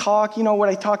let's re-talk, what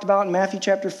I talked about in Matthew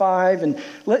chapter 5, and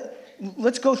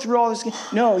let's go through all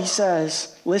this. No, he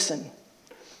says, listen,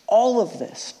 all of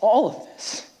this,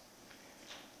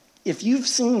 if you've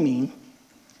seen me,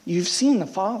 you've seen the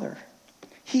Father.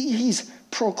 He's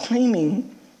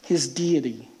proclaiming his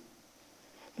deity.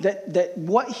 That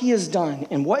what he has done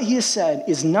and what he has said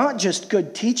is not just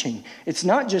good teaching. It's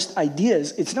not just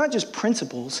ideas. It's not just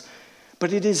principles.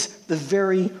 But it is the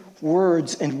very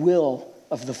words and will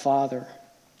of the Father.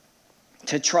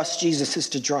 To trust Jesus is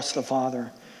to trust the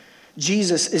Father.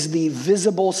 Jesus is the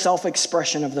visible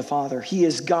self-expression of the Father. He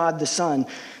is God the Son.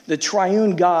 The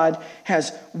triune God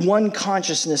has one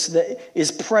consciousness that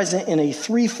is present in a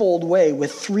threefold way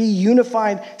with 3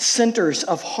 unified centers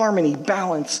of harmony,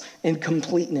 balance, and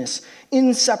completeness,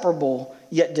 inseparable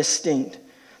yet distinct.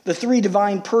 The 3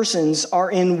 divine persons are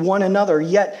in one another,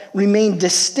 yet remain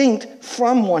distinct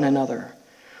from one another.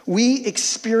 We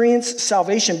experience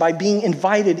salvation by being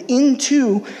invited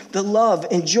into the love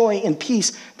and joy and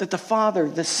peace that the Father,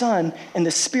 the Son, and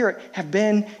the Spirit have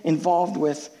been involved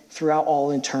with throughout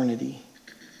all eternity.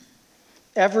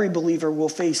 Every believer will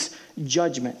face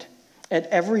judgment at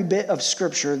every bit of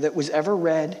Scripture that was ever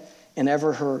read and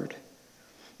ever heard.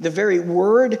 The very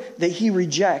word that he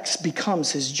rejects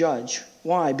becomes his judge.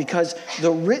 Why? Because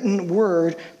the written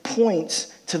word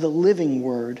points to the living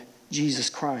word,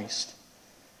 Jesus Christ.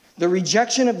 The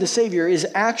rejection of the Savior is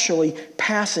actually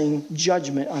passing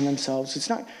judgment on themselves. It's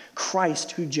not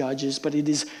Christ who judges, but it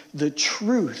is the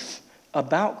truth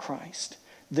about Christ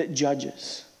that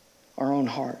judges our own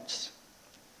hearts.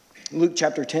 Luke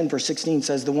chapter 10, verse 16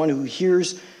 says, the one who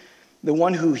hears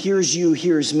you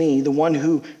hears me. The one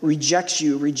who rejects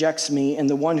you rejects me. And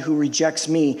the one who rejects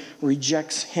me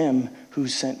rejects him who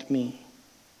sent me.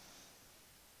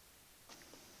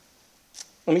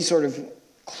 Let me sort of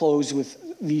close with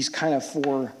these kind of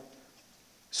 4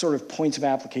 sort of points of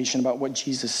application about what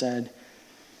Jesus said.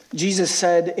 Jesus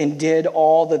said and did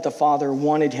all that the Father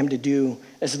wanted him to do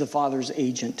as the Father's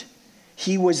agent.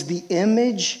 He was the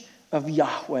image of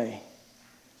Yahweh.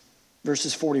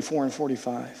 Verses 44 and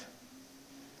 45.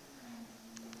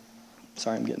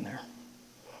 Sorry, I'm getting there.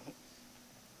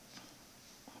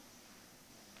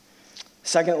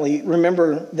 Secondly,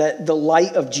 remember that the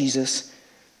light of Jesus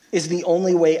is the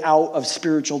only way out of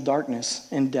spiritual darkness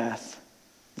and death.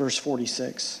 Verse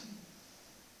 46.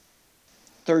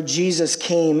 Third, Jesus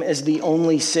came as the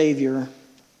only Savior,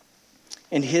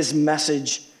 and his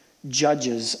message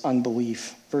judges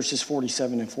unbelief. Verses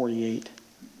 47 and 48.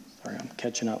 Sorry, I'm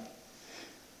catching up.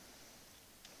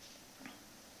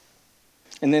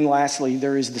 And then lastly,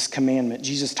 there is this commandment.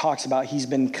 Jesus talks about he's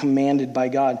been commanded by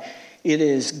God. It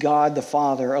is God the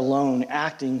Father alone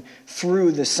acting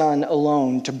through the Son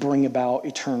alone to bring about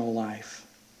eternal life.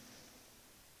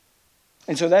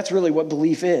 And so that's really what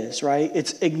belief is, right?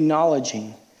 It's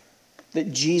acknowledging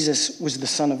that Jesus was the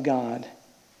Son of God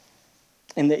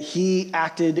and that he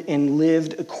acted and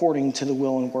lived according to the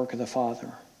will and work of the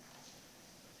Father.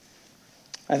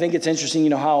 I think it's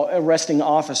interesting, how arresting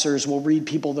officers will read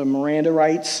people the Miranda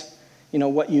rights.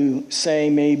 What you say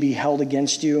may be held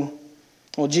against you.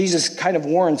 Well, Jesus kind of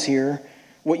warns here,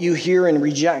 what you hear and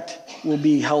reject will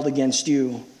be held against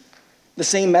you. The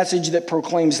same message that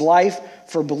proclaims life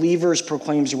for believers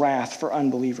proclaims wrath for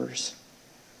unbelievers.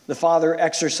 The Father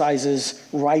exercises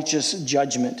righteous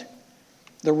judgment.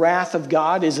 The wrath of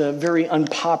God is a very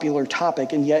unpopular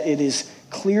topic, and yet it is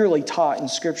clearly taught in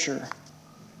Scripture.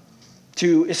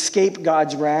 To escape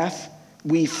God's wrath,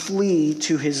 we flee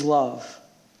to his love.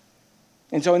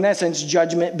 And so in that sense,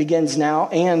 judgment begins now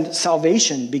and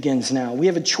salvation begins now. We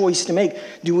have a choice to make.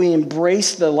 Do we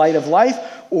embrace the light of life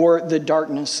or the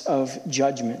darkness of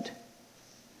judgment?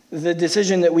 The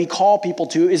decision that we call people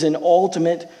to is an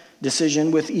ultimate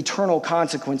decision with eternal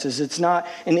consequences. It's not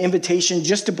an invitation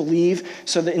just to believe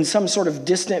so that in some sort of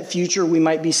distant future we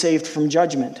might be saved from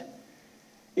judgment.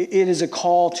 It is a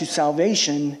call to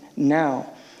salvation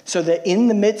now, so that in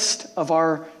the midst of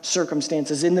our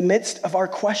circumstances, in the midst of our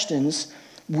questions,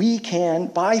 we can,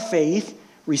 by faith,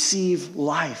 receive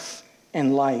life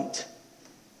and light.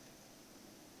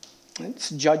 It's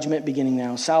judgment beginning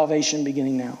now, salvation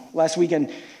beginning now. Last weekend,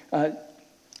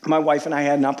 my wife and I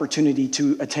had an opportunity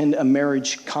to attend a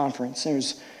marriage conference. It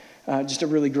was just a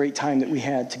really great time that we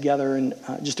had together, and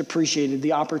just appreciated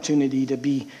the opportunity to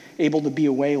be able to be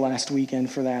away last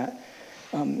weekend for that.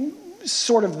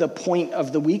 Sort of the point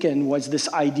of the weekend was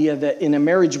this idea that in a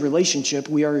marriage relationship,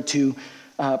 we are to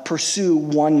pursue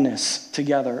oneness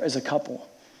together as a couple.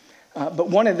 But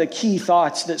one of the key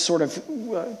thoughts that sort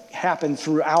of happened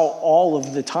throughout all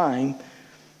of the time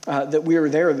that we were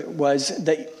there was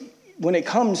that when it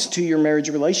comes to your marriage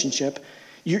relationship,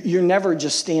 you're never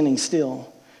just standing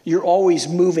still. You're always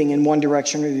moving in one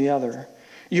direction or the other.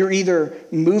 You're either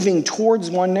moving towards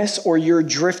oneness or you're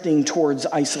drifting towards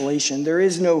isolation. There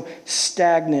is no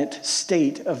stagnant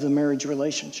state of the marriage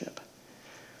relationship.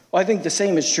 Well, I think the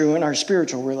same is true in our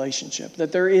spiritual relationship,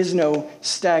 that there is no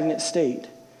stagnant state.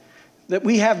 That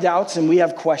we have doubts and we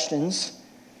have questions,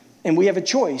 and we have a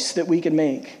choice that we can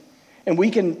make. And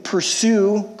we can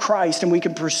pursue Christ and we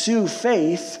can pursue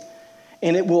faith,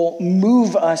 and it will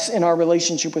move us in our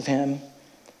relationship with him.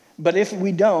 But if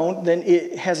we don't, then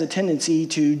it has a tendency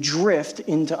to drift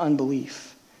into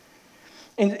unbelief.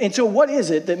 And so what is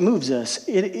it that moves us?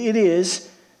 It is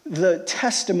the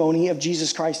testimony of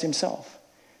Jesus Christ himself.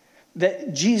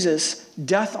 That Jesus'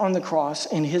 death on the cross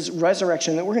and his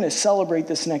resurrection, that we're going to celebrate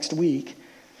this next week,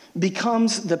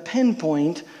 becomes the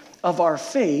pinpoint of our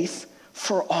faith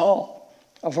for all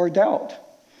of our doubt.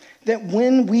 That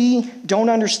when we don't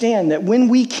understand, that when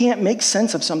we can't make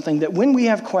sense of something, that when we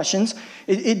have questions,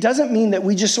 it doesn't mean that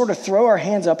we just sort of throw our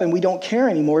hands up and we don't care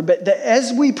anymore, but that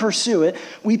as we pursue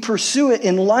it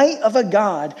in light of a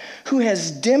God who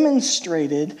has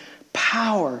demonstrated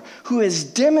power, who has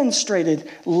demonstrated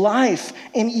life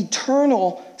and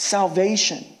eternal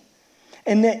salvation.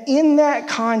 And that in that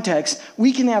context,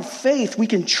 we can have faith, we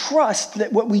can trust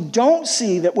that what we don't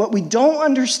see, that what we don't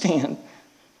understand,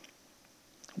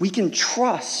 we can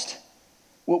trust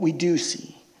what we do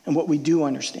see and what we do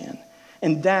understand.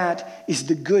 And that is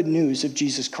the good news of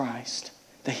Jesus Christ,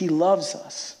 that he loves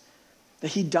us, that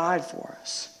he died for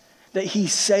us, that he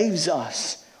saves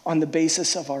us on the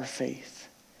basis of our faith.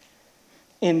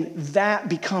 And that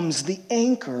becomes the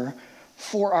anchor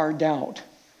for our doubt,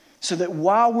 so that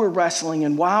while we're wrestling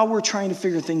and while we're trying to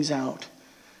figure things out,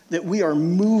 that we are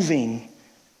moving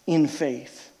in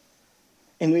faith.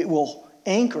 And it will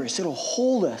anchor us, it'll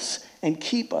hold us and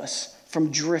keep us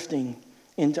from drifting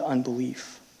into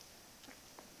unbelief.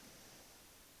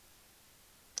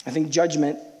 I think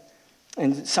judgment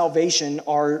and salvation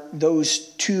are those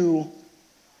two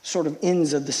sort of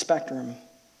ends of the spectrum.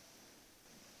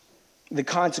 The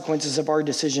consequences of our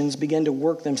decisions begin to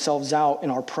work themselves out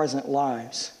in our present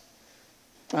lives.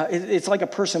 It's like a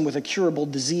person with a curable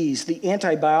disease. The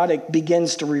antibiotic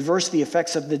begins to reverse the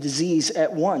effects of the disease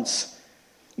at once.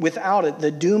 Without it,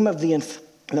 the doom of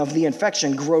the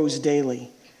infection grows daily.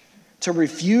 To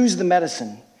refuse the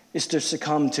medicine is to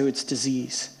succumb to its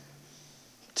disease.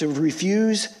 To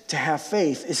refuse to have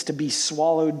faith is to be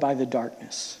swallowed by the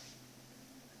darkness.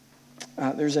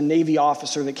 There's a Navy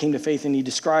officer that came to faith, and he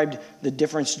described the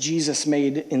difference Jesus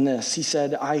made in this. He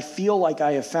said, "I feel like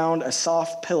I have found a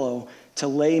soft pillow to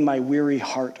lay my weary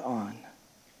heart on."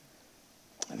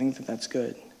 I think that's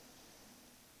good.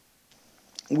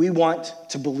 We want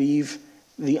to believe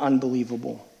the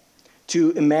unbelievable,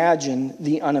 to imagine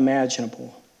the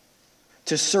unimaginable,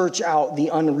 to search out the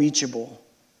unreachable.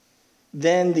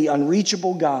 Then the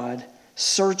unreachable God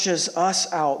searches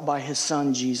us out by his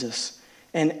Son, Jesus,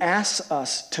 and asks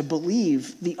us to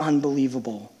believe the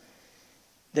unbelievable,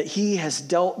 that he has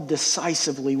dealt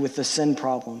decisively with the sin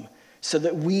problem so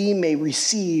that we may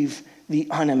receive the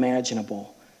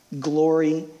unimaginable,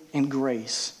 glory and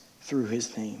grace through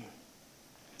his name.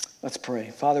 Let's pray.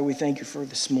 Father, we thank you for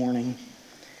this morning.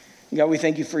 God, we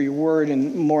thank you for your word,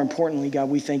 and more importantly, God,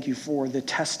 we thank you for the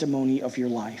testimony of your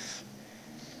life.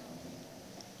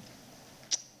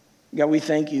 God, we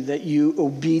thank you that you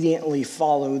obediently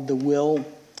followed the will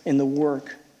and the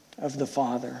work of the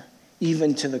Father,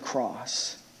 even to the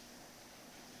cross.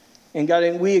 And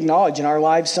God, we acknowledge in our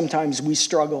lives sometimes we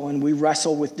struggle and we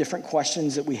wrestle with different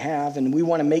questions that we have, and we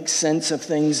want to make sense of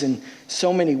things in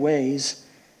so many ways.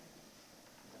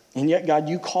 And yet, God,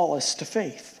 you call us to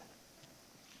faith.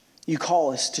 You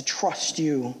call us to trust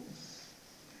you,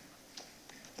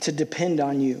 to depend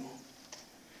on you.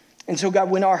 And so, God,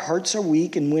 when our hearts are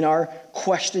weak and when our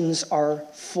questions are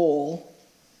full,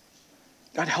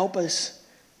 God, help us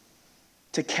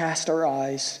to cast our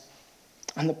eyes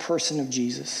on the person of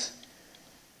Jesus,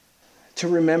 to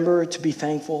remember to be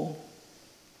thankful,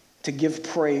 to give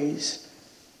praise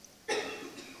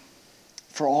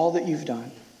for all that you've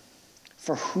done,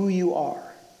 for who you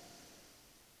are,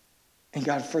 and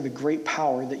God, for the great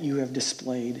power that you have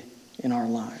displayed in our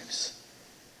lives.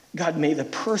 God, may the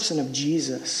person of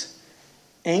Jesus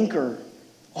anchor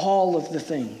all of the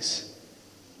things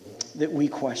that we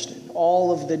question,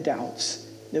 all of the doubts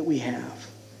that we have.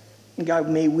 And God,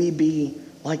 may we be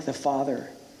like the Father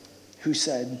who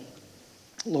said,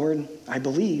 "Lord, I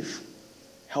believe,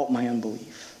 help my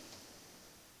unbelief."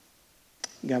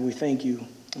 God, we thank you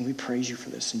and we praise you for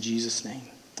this in Jesus' name.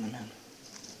 Amen.